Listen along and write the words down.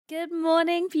Good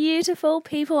morning, beautiful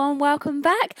people, and welcome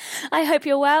back. I hope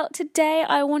you're well. Today,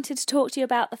 I wanted to talk to you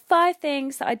about the 5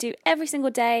 things that I do every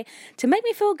single day to make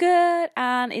me feel good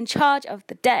and in charge of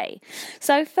the day.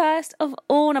 So first of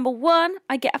all, number 1,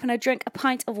 I get up and I drink a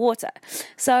pint of water.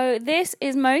 So this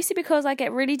is mostly because I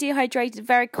get really dehydrated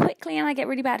very quickly and I get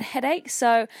really bad headaches.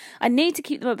 So I need to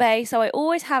keep them at bay. So I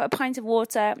always have a pint of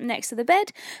water next to the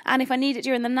bed. And if I need it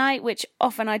during the night, which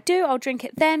often I do, I'll drink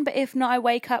it then. But if not, I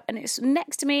wake up and it's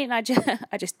next to me and I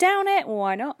just down it.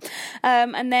 Why not?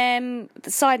 And then the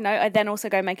side note, I then also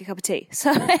go make a cup of tea.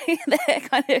 So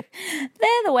they're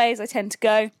the ways I tend to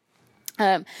go.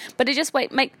 But it just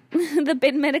make the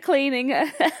bin minute cleaning,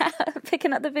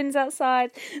 picking up the bins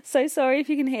outside. So sorry if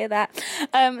you can hear that.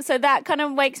 So that kind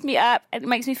of wakes me up. It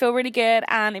makes me feel really good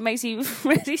and it makes you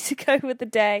ready to go with the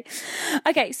day.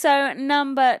 Okay, so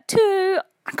number 2,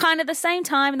 kind of the same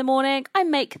time in the morning, I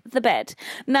make the bed.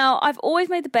 Now, I've always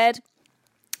made the bed.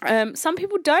 Some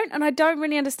people don't, and I don't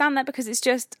really understand that because it's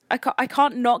just, I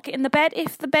can't not get in the bed.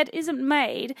 If the bed isn't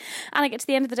made and I get to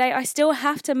the end of the day, I still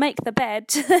have to make the bed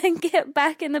to then get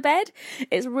back in the bed.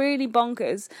 It's really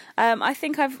bonkers. I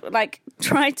think I've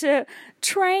tried to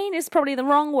train is probably the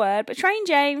wrong word, but train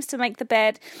James to make the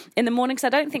bed in the morning because I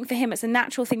don't think for him it's a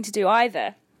natural thing to do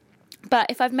either.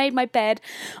 But if I've made my bed,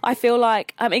 I feel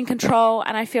like I'm in control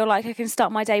and I feel like I can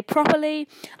start my day properly.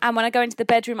 And when I go into the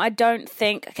bedroom, I don't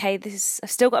think, okay,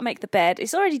 I've still got to make the bed.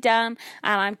 It's already done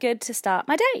and I'm good to start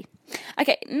my day.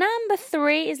 Okay, number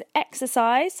 3 is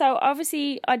exercise. So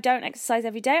obviously I don't exercise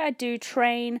every day. I do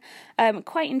train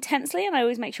quite intensely and I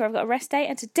always make sure I've got a rest day.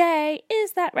 And today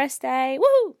is that rest day.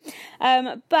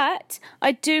 Woohoo! But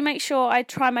I do make sure I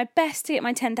try my best to get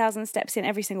my 10,000 steps in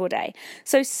every single day.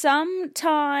 So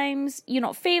sometimes you're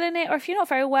not feeling it, or if you're not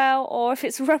very well, or if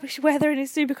it's rubbish weather and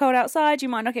it's super cold outside, you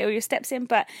might not get all your steps in.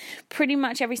 But pretty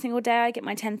much every single day I get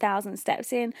my 10,000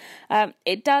 steps in.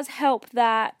 It does help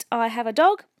that I have a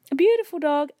dog. A beautiful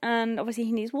dog, and obviously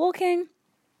he needs walking.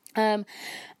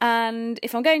 And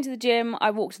if I'm going to the gym, I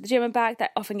walk to the gym and back.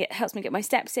 That often helps me get my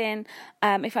steps in.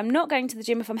 If I'm not going to the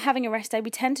gym, if I'm having a rest day,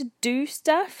 we tend to do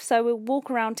stuff. So we'll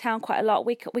walk around town quite a lot.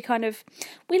 We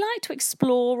like to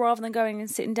explore rather than going and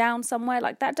sitting down somewhere.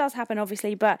 Like that does happen,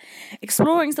 obviously, but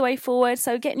exploring's the way forward.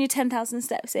 So getting your 10,000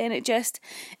 steps in,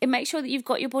 it makes sure that you've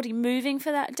got your body moving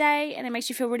for that day, and it makes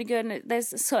you feel really good. And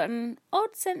there's a certain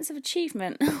odd sense of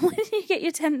achievement when you get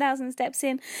your 10,000 steps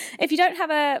in. If you don't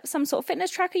have some sort of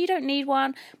fitness tracker, you don't need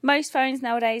one. Most phones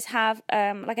nowadays have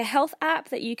a health app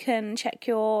that you can check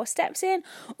your steps in,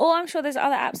 or I'm sure there's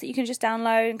other apps that you can just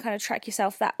download and kind of track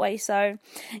yourself that way. So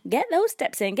get those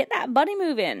steps in, get that body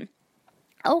moving.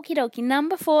 Okie dokie.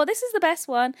 Number 4, this is the best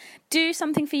one. Do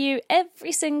something for you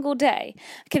every single day.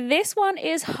 Okay, this one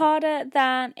is harder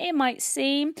than it might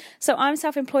seem. So I'm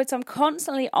self-employed, so I'm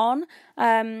constantly on.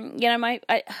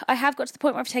 I have got to the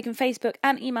point where I've taken Facebook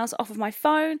and emails off of my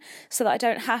phone so that I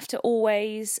don't have to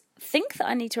always think that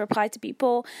I need to reply to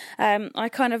people. I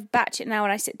kind of batch it now when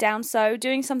I sit down. So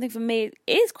doing something for me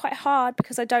is quite hard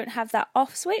because I don't have that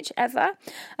off switch ever.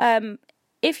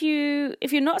 If you're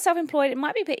not self-employed, it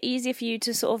might be a bit easier for you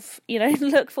to sort of,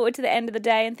 look forward to the end of the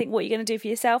day and think what you're going to do for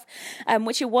yourself,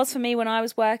 which it was for me when I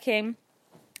was working.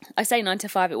 I say 9 to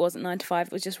 5, it wasn't 9 to 5,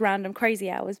 it was just random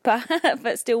crazy hours,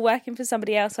 but still working for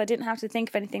somebody else, so I didn't have to think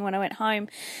of anything when I went home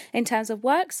in terms of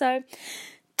work. So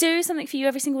do something for you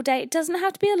every single day. It doesn't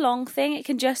have to be a long thing. It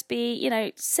can just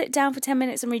be, sit down for 10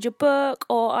 minutes and read your book,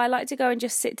 or I like to go and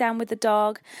just sit down with the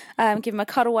dog, give him a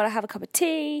cuddle while I have a cup of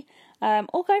tea.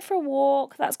 Or go for a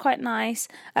walk. That's quite nice.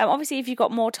 Obviously, if you've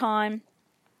got more time,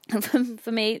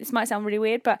 for me, this might sound really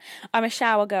weird, but I'm a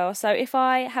shower girl. So if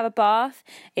I have a bath,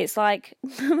 it's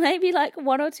maybe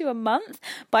 1 or 2 a month,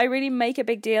 but I really make a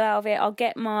big deal out of it. I'll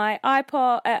get my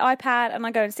iPad and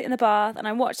I go and sit in the bath and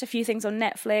I watch a few things on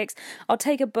Netflix. I'll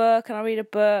take a book and I'll read a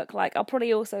book. I'll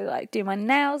probably also do my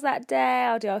nails that day.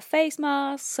 I'll do a face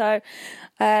mask. So,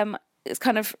 it's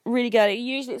kind of really good.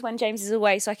 Usually it's when James is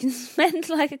away, so I can spend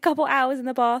a couple hours in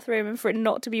the bathroom and for it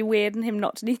not to be weird and him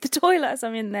not to need the toilet as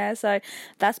I'm in there. So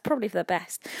that's probably for the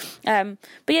best. But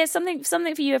yeah, something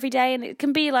for you every day, and it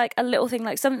can be a little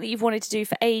thing, something that you've wanted to do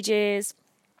for ages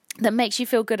that makes you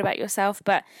feel good about yourself.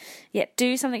 But yeah,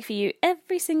 do something for you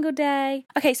every single day.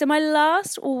 Okay, so my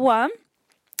last one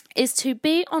is to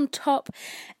be on top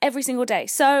every single day.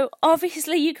 So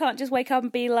obviously you can't just wake up and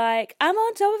be like, I'm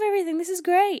on top of everything, this is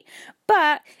great.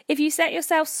 But if you set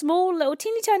yourself small, little,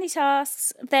 teeny tiny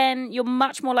tasks, then you're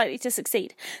much more likely to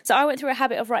succeed. So I went through a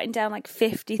habit of writing down like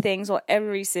 50 things or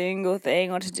every single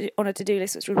thing on a to-do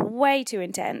list, which was way too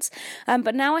intense.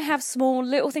 But now I have small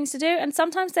little things to do, and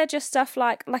sometimes they're just stuff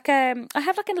like I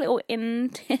have like a little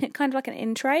kind of like an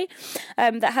in tray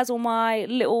that has all my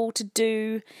little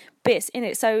to-do bits in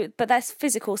it. So, but that's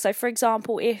physical. So, for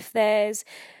example, if there's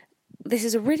this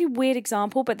is a really weird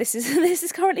example, but this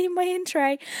is currently in my in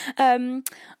tray.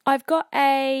 I've got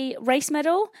a race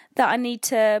medal that I need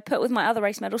to put with my other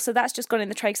race medal, so that's just gone in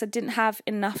the tray because I didn't have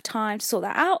enough time to sort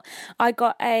that out. I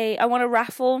want a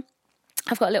raffle.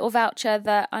 I've got a little voucher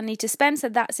that I need to spend, so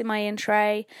that's in my in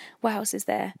tray. What else is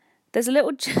there? There's a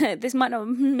little, this might not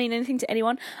mean anything to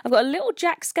anyone. I've got a little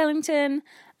Jack Skellington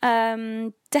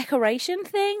decoration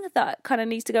thing that kind of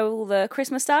needs to go with all the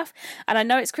Christmas stuff, and I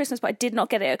know it's Christmas, but I did not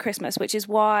get it at Christmas, which is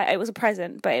why it was a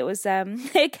present, but it was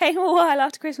it came a while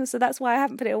after Christmas, so that's why I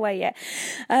haven't put it away yet.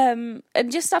 And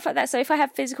just stuff like that. So if I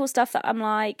have physical stuff that I'm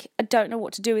like, I don't know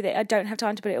what to do with it, I don't have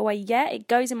time to put it away yet, it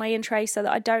goes in my in tray so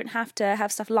that I don't have to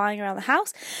have stuff lying around the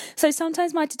house. So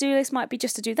sometimes my to-do list might be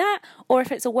just to do that, or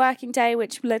if it's a working day,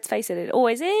 which let's face it, it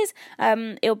always is,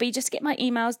 it'll be just to get my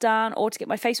emails done or to get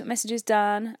my Facebook messages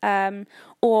done,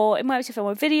 or it might be to film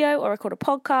a video or record a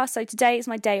podcast. So today is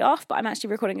my day off, but I'm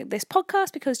actually recording this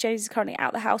podcast because James is currently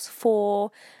out the house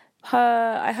for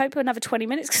I hope another 20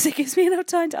 minutes because it gives me enough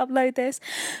time to upload this,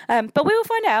 but we will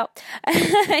find out.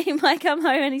 He might come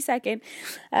home any second,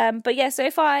 but yeah, so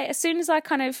as soon as I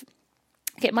kind of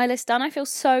get my list done, I feel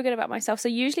so good about myself. So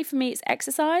usually for me it's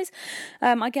exercise.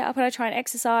 I get up and I try and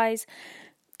exercise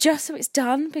just so it's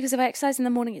done, because if I exercise in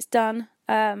the morning it's done,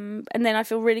 and then I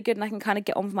feel really good and I can kind of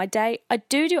get on with my day. I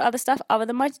do other stuff other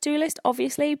than my to-do list,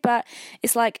 obviously, but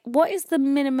it's like, what is the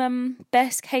minimum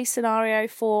best case scenario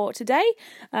for today?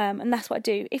 And that's what I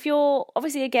do. If you're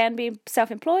obviously, again, being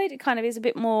self-employed, it kind of is a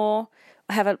bit more,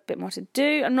 I have a bit more to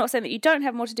do. I'm not saying that you don't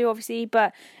have more to do, obviously,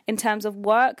 but in terms of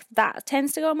work, that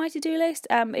tends to go on my to-do list.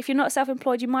 If you're not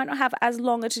self-employed, you might not have as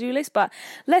long a to-do list, but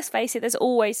let's face it, there's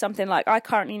always something. Like, I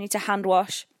currently need to hand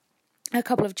wash a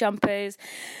couple of jumpers.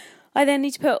 I then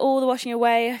need to put all the washing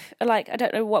away. Like, I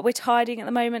don't know what we're tidying at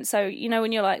the moment. So, you know,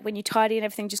 when you tidy and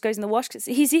everything just goes in the wash because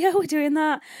it's easier, we're doing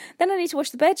that. Then I need to wash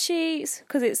the bed sheets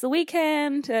because it's the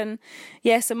weekend. And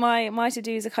yeah, so my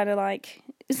to-dos are kind of like,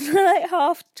 it's like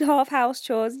half house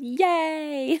chores.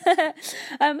 Yay! But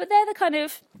they're the kind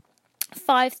of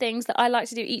 5 things that I like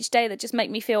to do each day that just make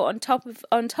me feel on top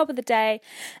of the day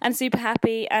and super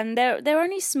happy. And they're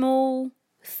only small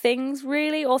things,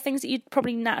 really, or things that you'd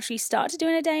probably naturally start to do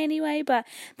in a day anyway, but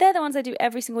they're the ones I do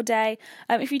every single day.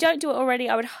 If you don't do it already,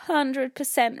 I would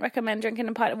 100% recommend drinking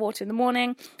a pint of water in the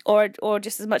morning, or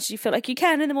just as much as you feel like you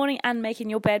can in the morning, and making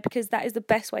your bed, because that is the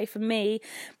best way for me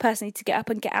personally to get up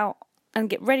and get out and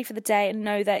get ready for the day and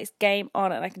know that it's game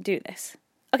on and I can do this.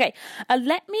 Okay,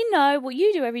 let me know what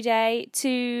you do every day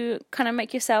to kind of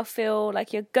make yourself feel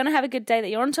like you're going to have a good day, that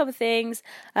you're on top of things.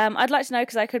 I'd like to know,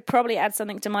 because I could probably add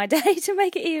something to my day to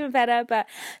make it even better. But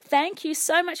thank you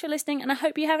so much for listening, and I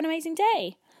hope you have an amazing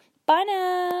day. Bye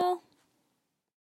now.